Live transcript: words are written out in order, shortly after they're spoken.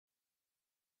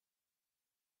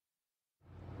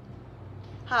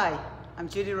Hi, I'm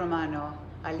Judy Romano.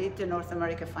 I lead the North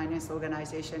America Finance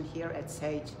Organization here at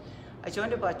Sage. I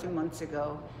joined about 2 months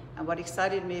ago, and what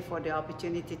excited me for the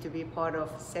opportunity to be part of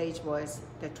Sage was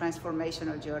the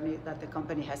transformational journey that the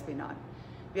company has been on.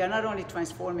 We are not only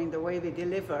transforming the way we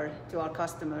deliver to our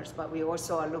customers, but we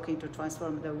also are looking to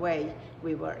transform the way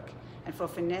we work. And for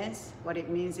finance, what it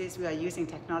means is we are using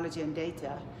technology and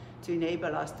data to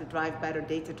enable us to drive better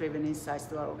data-driven insights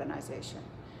to our organization.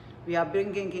 We are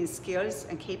bringing in skills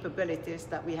and capabilities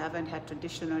that we haven't had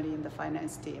traditionally in the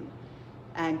finance team.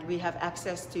 And we have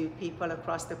access to people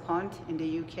across the pond in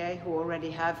the UK who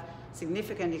already have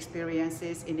significant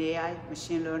experiences in AI,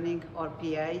 machine learning,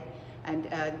 RPA, and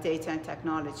data and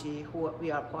technology, who we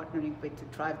are partnering with to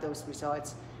drive those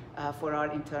results for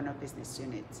our internal business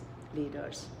unit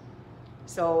leaders.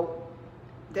 So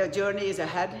the journey is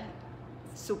ahead.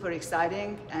 Super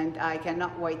exciting, and I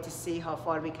cannot wait to see how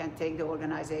far we can take the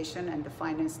organization and the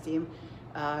finance team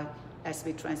as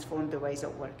we transform the ways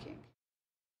of working.